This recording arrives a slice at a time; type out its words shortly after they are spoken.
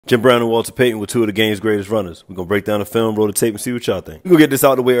Jim Brown and Walter Payton were two of the game's greatest runners. We're going to break down the film, roll the tape, and see what y'all think. We're going to get this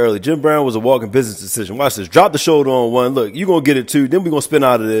out of the way early. Jim Brown was a walking business decision. Watch this. Drop the shoulder on one. Look, you're going to get it two. Then we're going to spin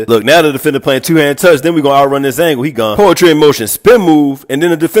out of there. Look, now the defender playing two-hand touch. Then we're going to outrun this angle. He gone. Poetry in motion. Spin move. And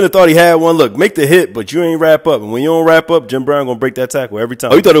then the defender thought he had one. Look, make the hit, but you ain't wrap up. And when you don't wrap up, Jim Brown going to break that tackle every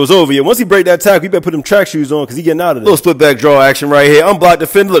time. Oh, you thought it was over. Yeah, once he break that tackle, you better put them track shoes on because he getting out of there. Little split back draw action right here. Unblock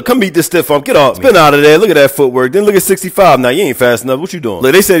defender. Look, come meet this stiff arm. Get off me. Spin out of there. Look at that footwork. Then look at 65. Now, you ain't fast enough. What you doing?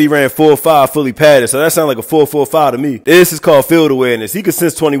 Look, they said he ran 4.5 fully padded, so that sounds like a 4.45 to me. This is called field awareness. He can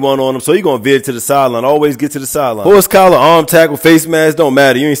sense 21 on him, so he gonna veer to the sideline. Always get to the sideline. Horse collar, arm tackle, face mask, don't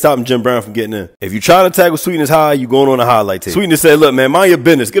matter. You ain't stopping Jim Brown from getting in. If you try to tackle Sweetness high, you going on a highlight tape. Sweetness said, look, man, mind your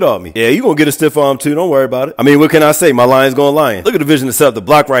business. Get off me. Yeah, you gonna get a stiff arm too. Don't worry about it. I mean, what can I say? My lion's gonna lion. Look at the vision to set up the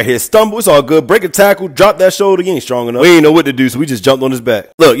block right here. Stumble, it's all good. Break a tackle, drop that shoulder. You ain't strong enough. We ain't know what to do, so we just jumped on his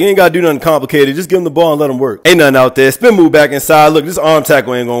back. Look, you ain't gotta do nothing complicated. Just give him the ball and let him work. Ain't nothing out there. Spin move back inside. Look, this arm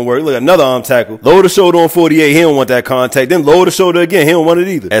tackle ain't gonna work. Look, another arm tackle. Lower the shoulder on 48. He don't want that contact. Then lower the shoulder again. He don't want it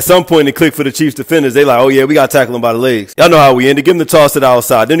either. At some point, it clicked for the Chiefs defenders. They like, oh yeah, we gotta tackle him by the legs. Y'all know how we ended. Give him the toss to the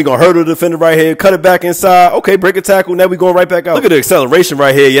outside. Then he gonna hurdle the defender right here. Cut it back inside. Okay, break a tackle. Now we going right back out. Look at the acceleration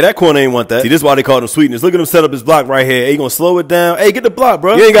right here. Yeah, that corner ain't want that. See, this is why they called him Sweetness. Look at him set up his block right here. Hey, he gonna slow it down. Hey, get the block,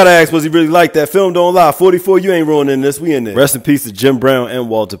 bro. You ain't gotta ask, was he really like that? Film don't lie. 44, you ain't ruining this. We in there. Rest in peace to Jim Brown and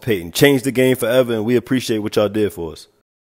Walter Payton. Changed the game forever, and we appreciate what y'all did for us.